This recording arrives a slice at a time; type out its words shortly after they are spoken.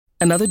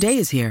Another day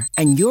is here,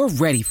 and you're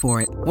ready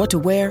for it. What to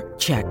wear?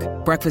 Check.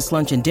 Breakfast,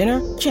 lunch, and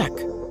dinner? Check.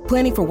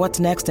 Planning for what's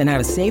next and how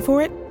to save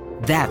for it?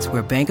 That's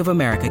where Bank of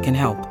America can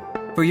help.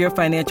 For your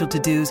financial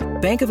to-dos,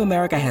 Bank of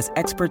America has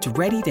experts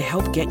ready to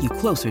help get you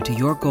closer to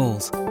your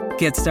goals.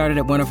 Get started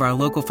at one of our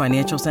local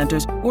financial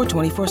centers or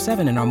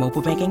 24/7 in our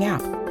mobile banking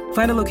app.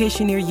 Find a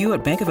location near you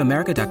at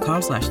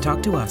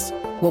bankofamerica.com/talktous.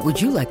 What would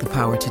you like the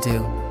power to do?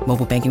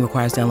 Mobile banking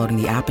requires downloading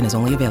the app and is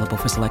only available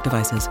for select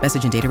devices.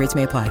 Message and data rates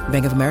may apply.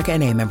 Bank of America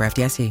N.A., member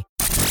FDIC.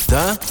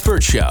 The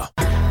Bert Show.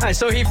 All right,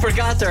 so he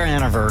forgot their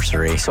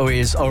anniversary, so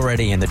he's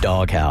already in the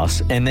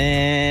doghouse. And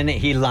then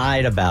he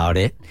lied about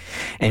it,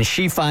 and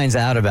she finds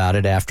out about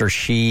it after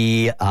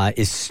she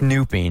is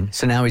snooping.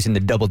 So now he's in the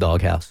double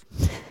doghouse.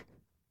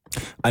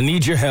 I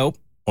need your help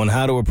on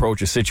how to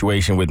approach a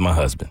situation with my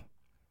husband.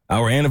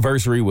 Our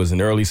anniversary was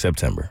in early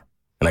September,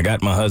 and I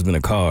got my husband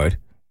a card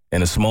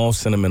and a small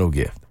sentimental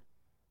gift.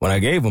 When I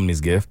gave him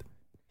this gift,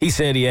 he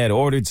said he had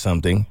ordered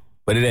something,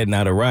 but it had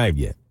not arrived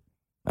yet.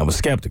 I was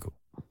skeptical,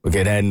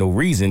 because I had no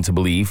reason to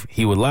believe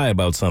he would lie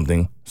about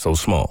something so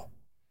small.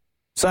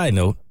 Side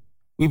note,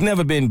 we've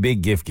never been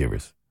big gift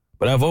givers,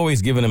 but I've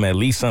always given him at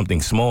least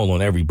something small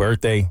on every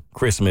birthday,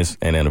 Christmas,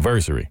 and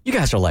anniversary. You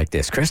guys are like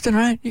this, Kristen,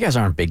 right? You guys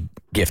aren't big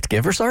gift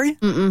givers, are you?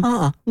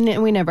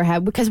 We never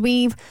have, because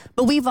we've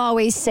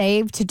always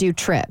saved to do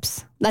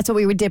trips. That's what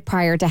we did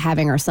prior to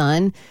having our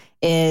son.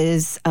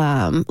 Is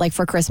like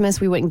for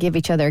Christmas, we wouldn't give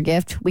each other a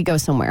gift. We go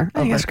somewhere. I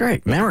think that's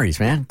great. Memories,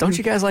 man. Don't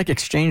you guys like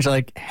exchange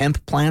like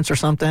hemp plants or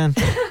something?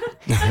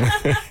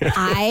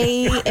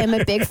 I am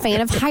a big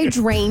fan of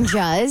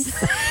hydrangeas.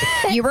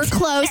 You were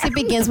close. It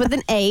begins with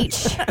an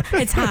H.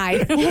 It's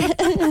high.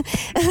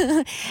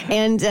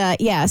 And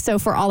so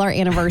for all our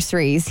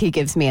anniversaries, he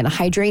gives me a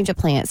hydrangea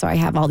plant. So I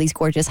have all these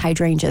gorgeous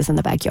hydrangeas in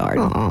the backyard.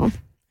 Aww.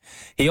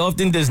 He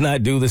often does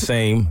not do the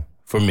same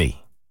for me.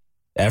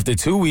 After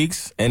 2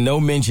 weeks and no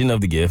mention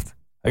of the gift,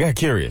 I got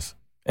curious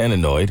and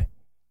annoyed.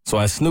 So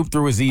I snooped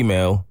through his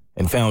email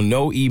and found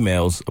no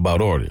emails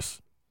about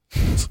orders.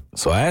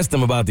 So I asked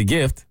him about the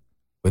gift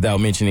without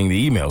mentioning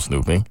the email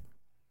snooping.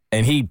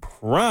 And he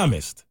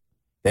promised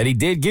that he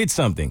did get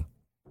something.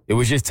 It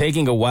was just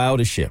taking a while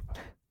to ship.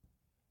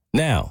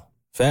 Now,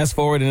 fast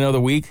forward another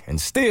week and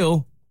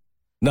still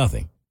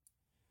nothing.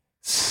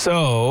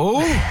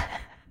 So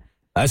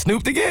I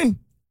snooped again.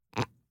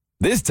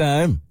 This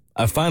time,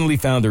 I finally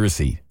found a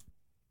receipt,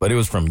 but it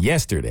was from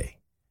yesterday,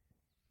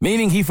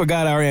 meaning he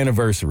forgot our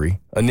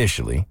anniversary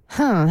initially,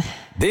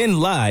 then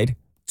lied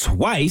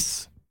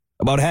twice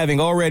about having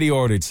already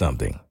ordered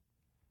something.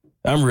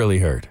 I'm really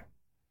hurt,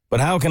 but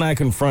how can I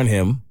confront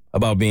him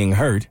about being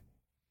hurt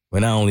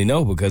when I only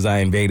know because I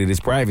invaded his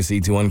privacy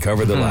to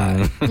uncover the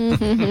lie?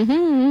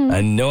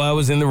 I know I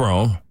was in the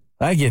wrong.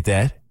 I get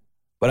that,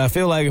 but I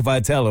feel like if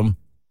I tell him,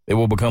 it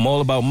will become all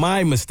about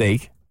my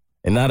mistake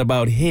and not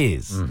about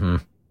his.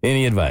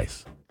 Any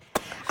advice?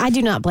 I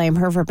do not blame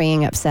her for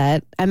being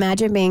upset.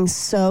 Imagine being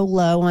so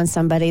low on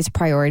somebody's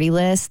priority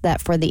list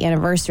that for the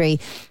anniversary,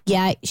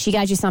 she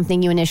got you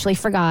something you initially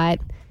forgot,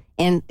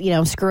 and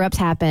screw-ups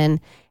happen,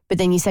 but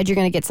then you said you're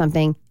going to get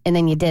something, and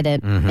then you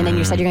didn't, and then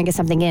you said you're going to get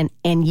something in,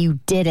 and you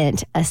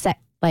didn't.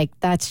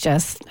 That's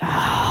just...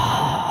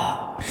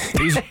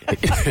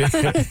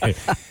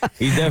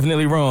 He's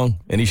definitely wrong,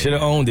 and he should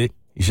have owned it.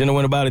 He shouldn't have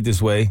went about it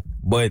this way,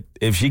 but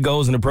if she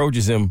goes and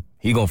approaches him,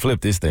 he gonna flip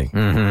this thing.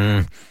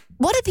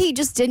 What if he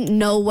just didn't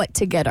know what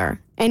to get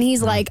her? And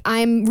he's like,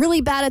 I'm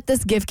really bad at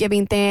this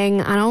gift-giving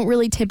thing. I don't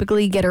really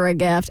typically get her a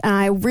gift. And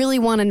I really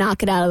want to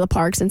knock it out of the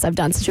park since I've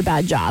done such a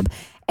bad job.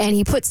 And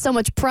he put so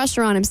much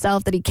pressure on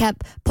himself that he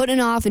kept putting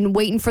off and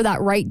waiting for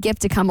that right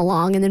gift to come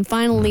along. And then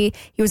finally,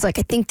 he was like,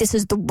 I think this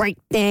is the right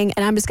thing.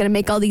 And I'm just going to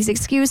make all these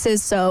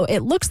excuses. So it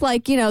looks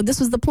like, this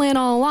was the plan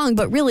all along.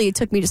 But really, it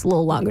took me just a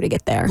little longer to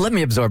get there. Let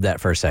me absorb that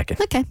for a second.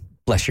 Okay.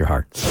 Bless your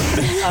heart.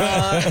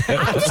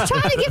 I'm just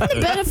trying to give him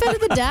the benefit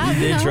of the doubt.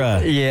 Did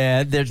try.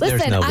 Yeah, there's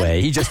no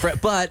way. He just,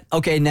 but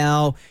okay,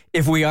 now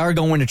if we are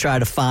going to try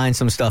to find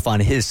some stuff on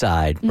his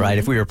side, right?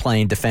 If we were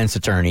playing defense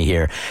attorney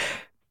here,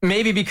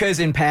 maybe because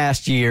in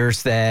past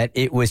years that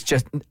it was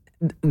just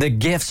the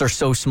gifts are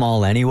so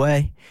small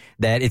anyway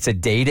that it's a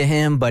day to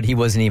him, but he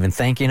wasn't even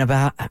thinking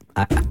about.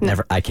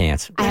 I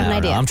can't. I have an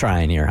idea. I'm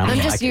trying here. I'm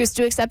just used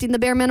to accepting the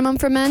bare minimum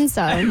for men,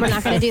 so we're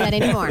not going to do that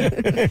anymore.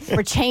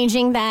 We're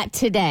changing that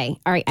today.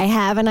 All right, I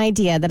have an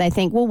idea that I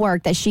think will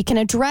work, that she can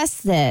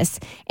address this,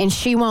 and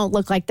she won't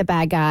look like the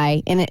bad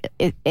guy,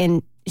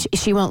 and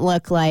she won't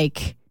look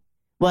like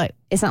what?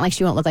 It's not like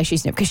she won't look like she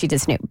snooped, because she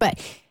did snoop. But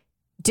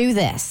do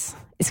this.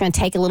 It's going to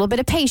take a little bit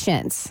of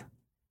patience.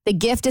 The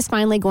gift is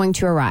finally going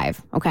to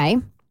arrive, okay?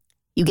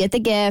 You get the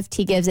gift,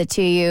 he gives it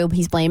to you,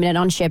 he's blaming it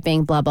on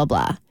shipping, blah, blah,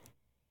 blah.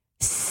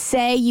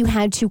 Say you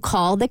had to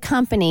call the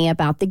company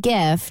about the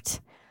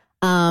gift,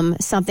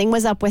 something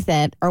was up with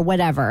it or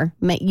whatever.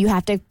 You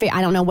have to,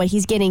 I don't know what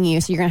he's getting you,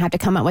 so you're going to have to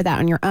come up with that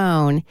on your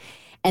own.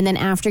 And then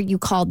after you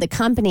called the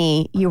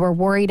company, you were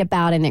worried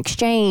about an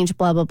exchange,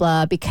 blah, blah,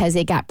 blah, because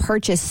it got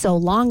purchased so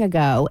long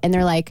ago. And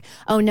they're like,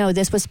 oh, no,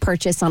 this was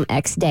purchased on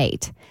X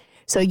date.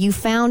 So you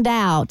found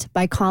out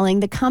by calling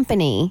the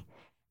company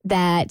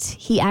that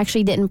he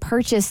actually didn't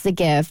purchase the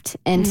gift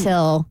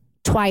until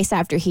twice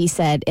after he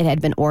said it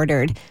had been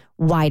ordered.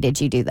 Why did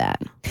you do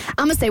that?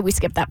 I'm going to say we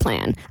skipped that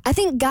plan. I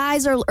think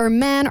guys or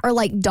men are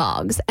like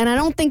dogs, and I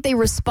don't think they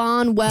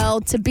respond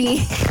well to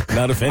being...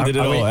 Not offended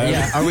at all.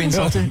 Are we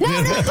insulted? No,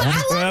 but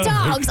I love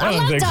dogs. I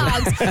love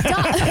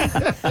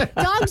dogs.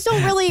 Dogs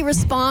don't really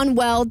respond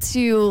well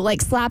to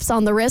like slaps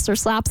on the wrist or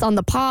slaps on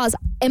the paws,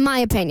 in my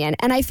opinion.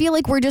 And I feel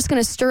like we're just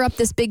going to stir up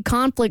this big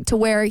conflict to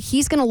where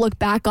he's going to look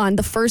back on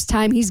the first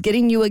time he's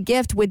getting you a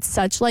gift with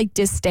such like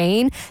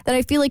disdain that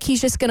I feel like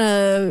he's not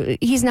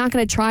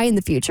going to try in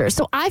the future.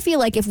 So I feel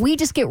like if we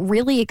just get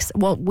really,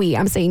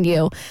 I'm saying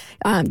you,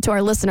 to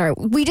our listener,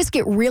 we just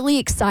get really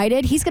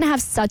excited, he's going to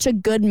have such a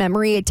good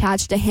memory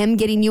attached to him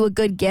getting you a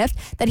good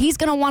gift that he's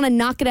going to want to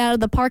knock it out of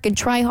the park and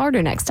try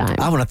harder next time.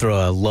 I want to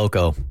throw a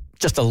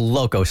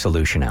loco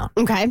solution out.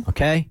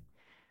 Okay.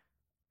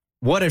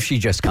 What if she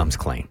just comes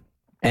clean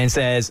and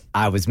says,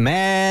 I was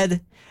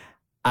mad,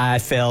 I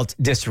felt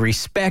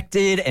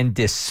disrespected and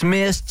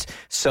dismissed,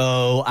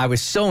 so I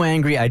was so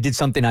angry, I did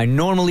something I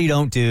normally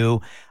don't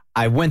do.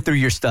 I went through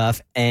your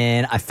stuff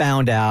and I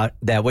found out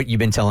that what you've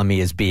been telling me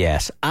is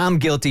BS. I'm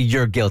guilty.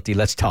 You're guilty.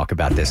 Let's talk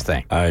about this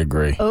thing. I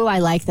agree. Oh, I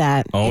like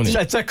that.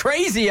 It's a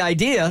crazy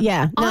idea.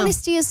 Yeah. No.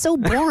 Honesty is so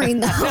boring,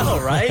 though. No,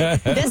 right?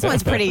 This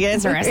one's pretty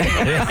interesting.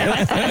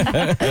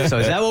 So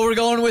is that what we're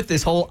going with,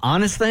 this whole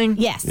honest thing?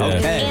 Yes.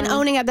 Okay. And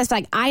owning up, that's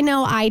like, I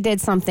know I did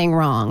something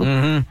wrong,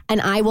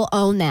 and I will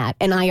own that,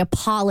 and I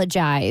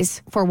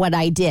apologize for what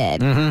I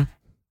did.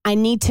 I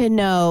need to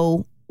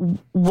know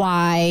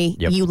why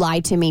you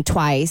lied to me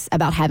twice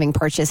about having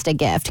purchased a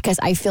gift, because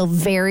I feel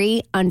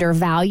very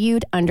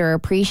undervalued,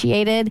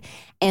 underappreciated,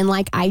 and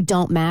like I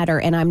don't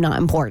matter and I'm not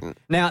important.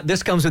 Now,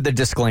 this comes with a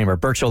disclaimer.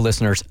 Birch-O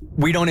listeners,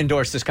 we don't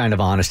endorse this kind of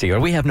honesty, or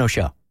we have no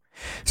show.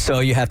 So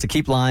you have to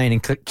keep lying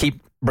and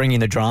keep bringing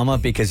the drama,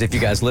 because if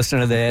you guys listen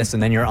to this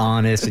and then you're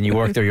honest and you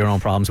work through your own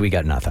problems, we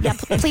got nothing. Yeah,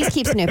 please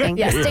keep snooping.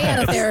 Stay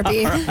out of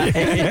therapy.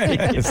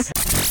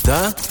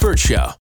 The Burt Show.